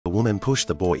woman pushed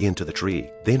the boy into the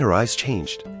tree. Then her eyes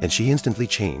changed, and she instantly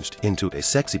changed into a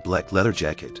sexy black leather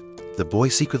jacket. The boy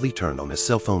secretly turned on his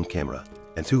cell phone camera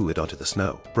and threw it onto the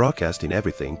snow, broadcasting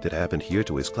everything that happened here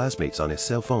to his classmates on his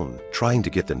cell phone, trying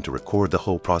to get them to record the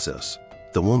whole process.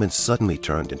 The woman suddenly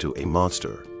turned into a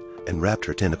monster and wrapped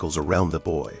her tentacles around the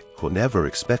boy, who never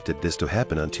expected this to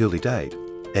happen until he died.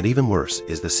 And even worse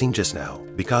is the scene just now.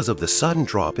 Because of the sudden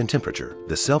drop in temperature,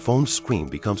 the cell phone screen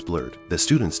becomes blurred. The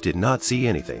students did not see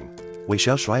anything. Wei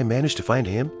Xiaoshuai managed to find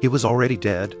him. He was already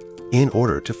dead. In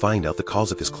order to find out the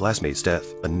cause of his classmate's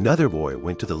death, another boy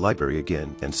went to the library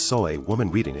again and saw a woman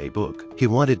reading a book. He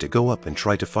wanted to go up and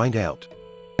try to find out.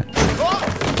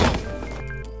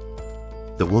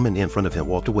 The woman in front of him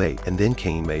walked away, and then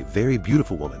came a very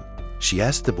beautiful woman. She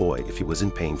asked the boy if he was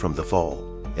in pain from the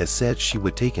fall and said she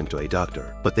would take him to a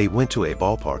doctor, but they went to a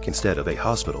ballpark instead of a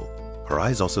hospital. Her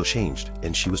eyes also changed,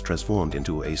 and she was transformed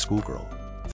into a schoolgirl.